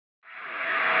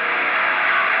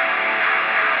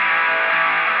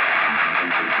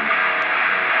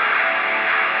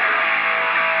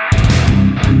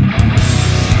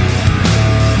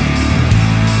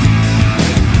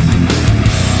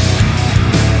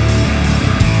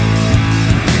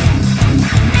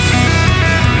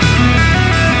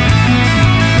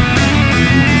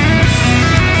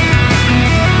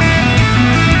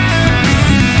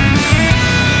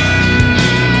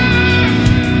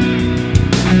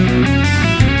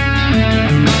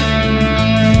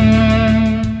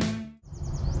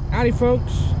Howdy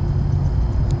folks.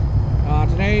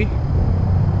 Today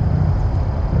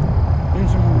doing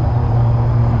some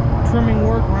trimming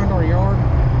work around our yard.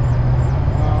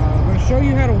 I'm going to show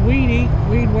you how to weed eat,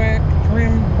 weed whack,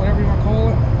 trim, whatever you want to call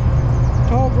it,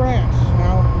 tall grass.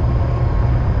 Now,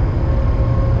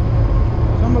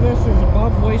 some of this is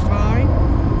above waist high,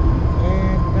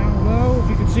 and down low, if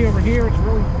you can see over here, it's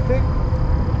really thick.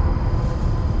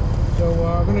 So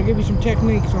I'm going to give you some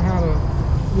techniques on how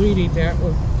to weed eat that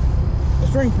with a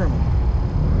string trimmer.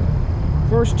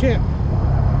 First tip,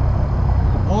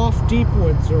 off deep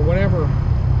woods or whatever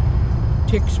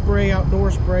tick spray,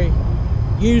 outdoor spray,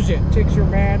 use it. Ticks are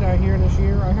bad I hear this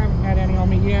year. I haven't had any on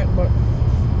me yet, but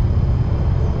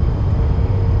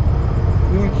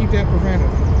you want to keep that prevented.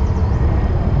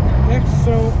 Next,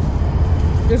 so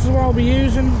this is what I'll be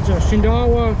using. It's a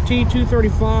Shindawa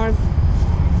T235.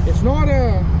 It's not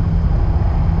a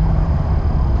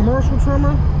commercial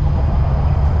trimmer,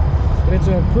 but it's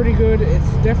a pretty good,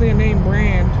 it's definitely a name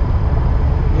brand,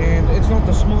 and it's not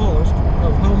the smallest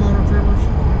of homeowner trimmers.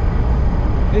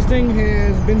 This thing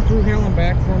has been through hell and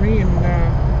back for me, and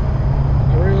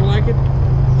I really like it.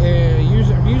 I've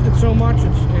used it so much,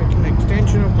 it's an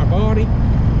extension of my body,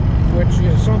 which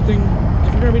is something,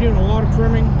 if you're going to be doing a lot of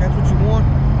trimming, that's what you want.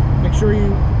 Make sure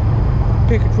you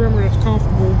pick a trimmer that's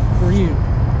comfortable for you.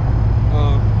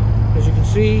 As you can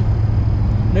see,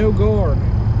 no guard.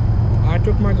 I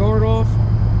took my guard off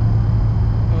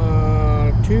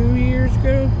 2 years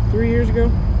ago, 3 years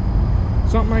ago,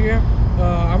 something like that.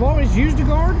 I've always used a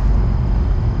guard,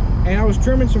 and I was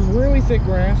trimming some really thick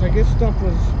grass. I guess stuff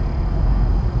was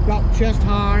about chest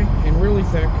high and really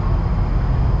thick,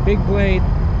 big blade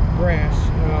grass,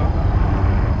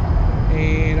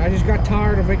 and I just got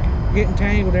tired of it getting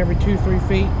tangled every 2-3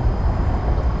 feet.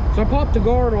 So I popped the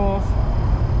guard off,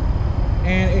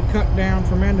 and it cut down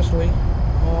tremendously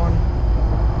on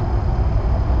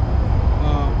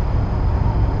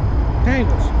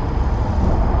tangles.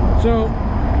 So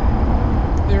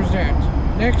there's that.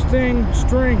 Next thing,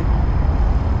 string.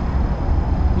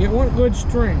 You want good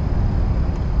string.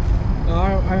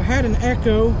 I had an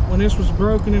Echo when this was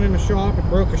broken in the shop. It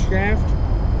broke a shaft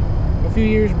a few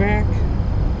years back,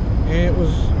 and it was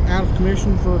out of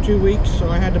commission for 2 weeks, so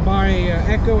I had to buy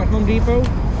an Echo at Home Depot.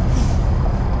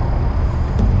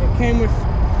 It came with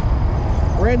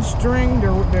red string,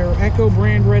 their Echo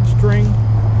brand red string.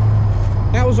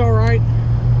 That was alright.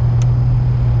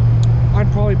 I'd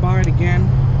probably buy it again,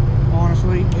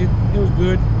 honestly. It was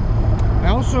good. I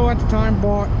also at the time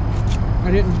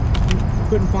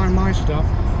couldn't find my stuff,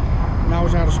 and I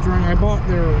was out of string. I bought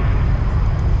their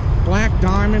Black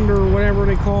Diamond or whatever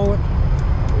they call it,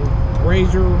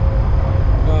 razor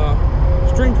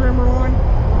string trimmer line,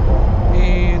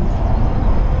 and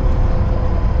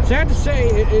sad to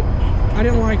say, I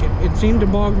didn't like it. It seemed to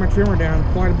bog my trimmer down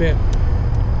quite a bit.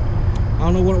 I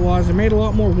don't know what it was. It made a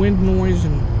lot more wind noise,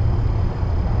 and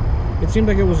it seemed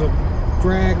like it was a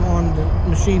drag on the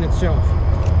machine itself.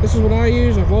 This is what I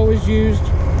use. I've always used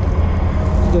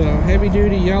the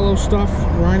heavy-duty yellow stuff,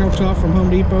 Rhino Tough from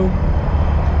Home Depot.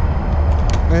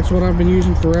 That's what I've been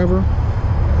using forever.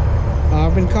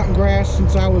 I've been cutting grass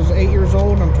since I was 8 years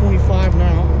old, and I'm 25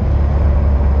 now.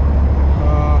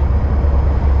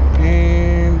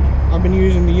 And I've been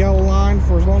using the yellow line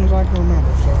for as long as I can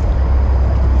remember. So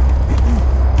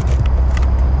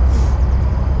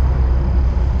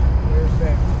there's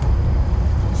that.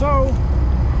 So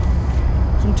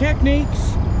some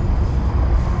techniques.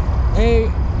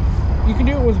 You can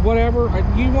do it with whatever.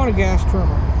 You want a gas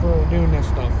trimmer for doing this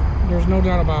stuff. There's no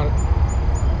doubt about it.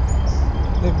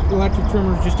 The electric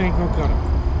trimmers just ain't gonna cut it.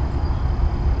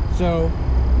 So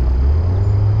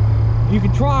you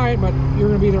can try it, but you're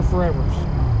gonna be there forever.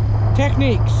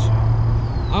 Techniques.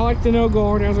 I like the no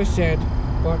guard, as I said,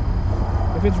 but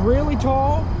if it's really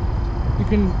tall, you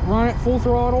can run it full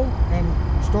throttle and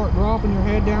start dropping your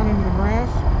head down into the grass.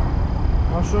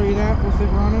 I'll show you that with it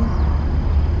running.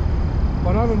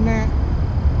 But other than that,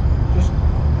 just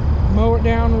mow it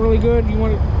down really good. You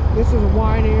want to. This is a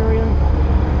wide area.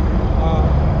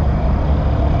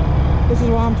 This is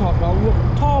what I'm talking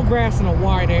about. Tall grass in a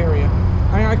wide area.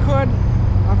 I mean, I've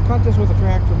cut this with a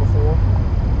tractor before.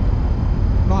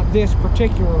 Not this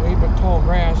particularly, but tall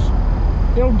grass.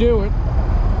 It'll do it.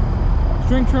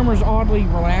 String trimmer is oddly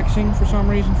relaxing for some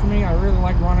reason for me. I really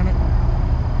like running it.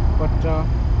 But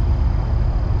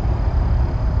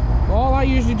all I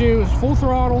usually do is full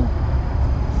throttle,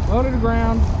 low to the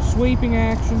ground, sweeping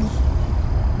actions,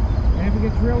 and if it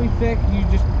gets really thick, you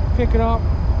just pick it up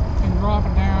and drop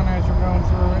it down as you're going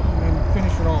through it, and then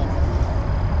finish it off.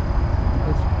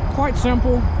 It's quite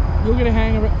simple. You'll get a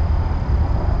hang of it.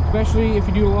 especially if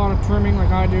you do a lot of trimming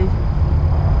like I do,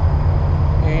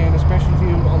 and especially if you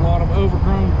do a lot of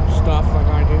overgrown stuff like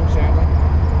I do, sadly.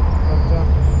 But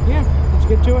yeah, let's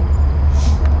get to it.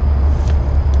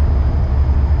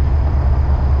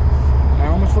 I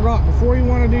almost forgot, before you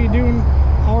want to do doing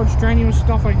hard strenuous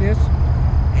stuff like this,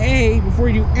 before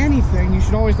you do anything, you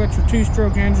should always let your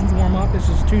 2-stroke engines warm up. This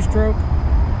is 2-stroke.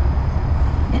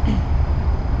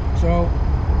 So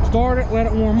start it, let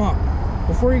it warm up.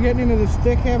 Before you're getting into this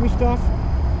thick, heavy stuff,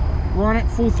 run it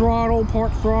full throttle,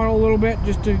 park throttle a little bit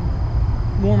just to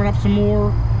warm it up some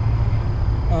more.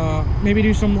 Maybe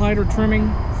do some lighter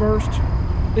trimming first.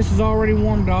 This is already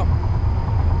warmed up,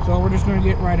 so we're just going to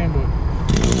get right into it.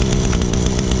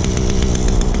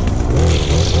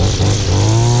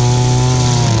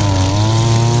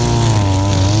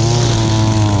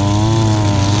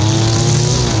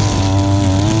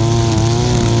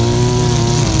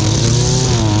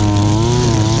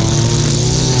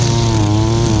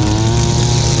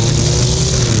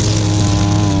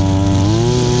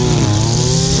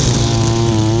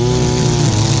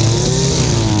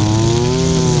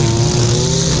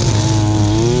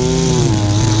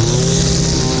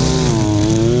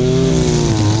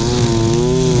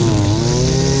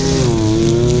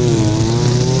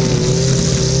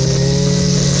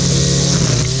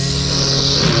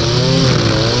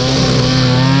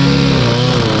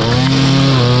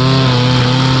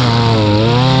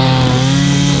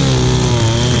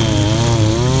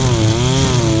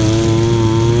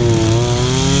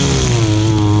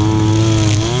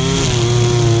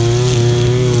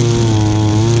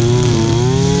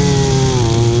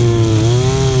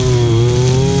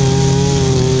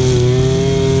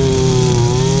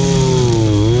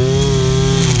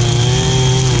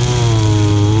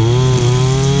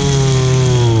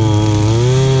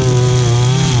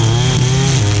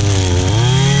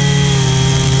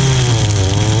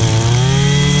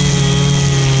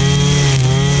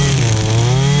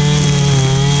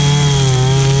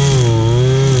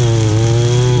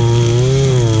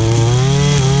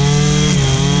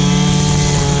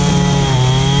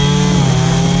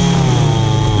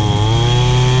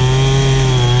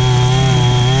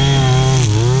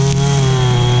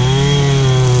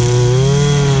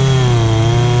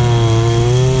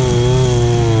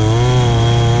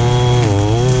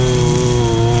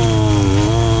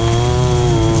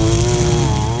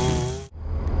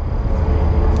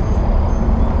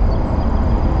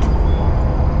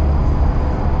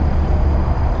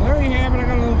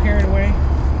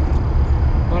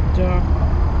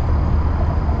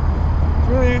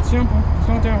 Simple. It's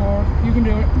not that hard. You can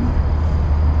do it.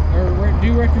 I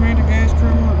do recommend a gas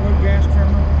trimmer, a good gas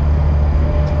trimmer.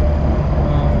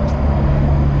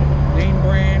 Name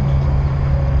brand.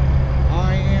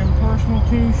 I am personal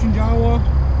to Shinjawa.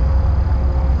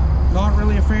 Not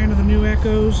really a fan of the new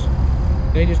Echoes.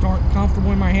 They just aren't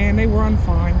comfortable in my hand. They run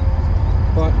fine.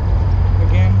 But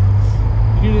again,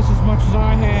 you do this as much as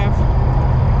I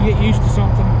have, you get used to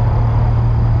something.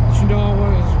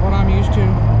 Shinjawa is what I'm used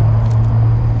to.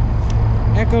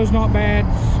 Echo's not bad.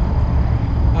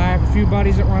 I have a few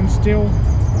buddies that run Stihl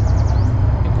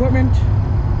equipment.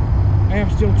 I have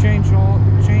Stihl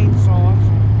chainsaws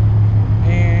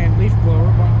and leaf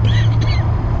blower, but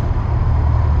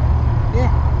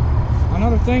yeah.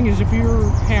 Another thing is, if you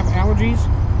have allergies,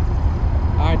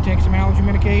 I'd take some allergy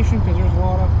medication, because there's a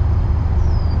lot of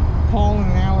pollen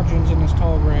and allergens in this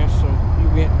tall grass, so you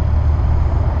get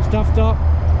stuffed up,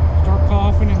 start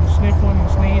coughing and sniffling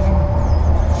and sneezing.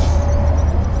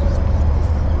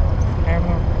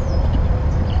 Having a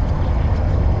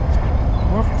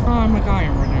rough time like I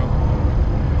am right now.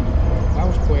 That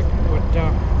was quick, but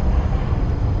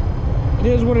it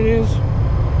is what it is.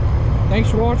 Thanks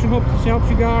for watching. Hope this helps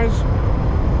you guys.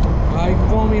 You can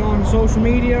follow me on social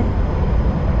media,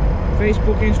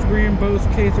 Facebook, Instagram, both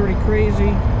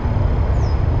K30Crazy.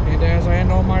 And as I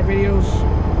end all my videos,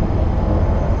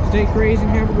 stay crazy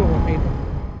and have a good one, people.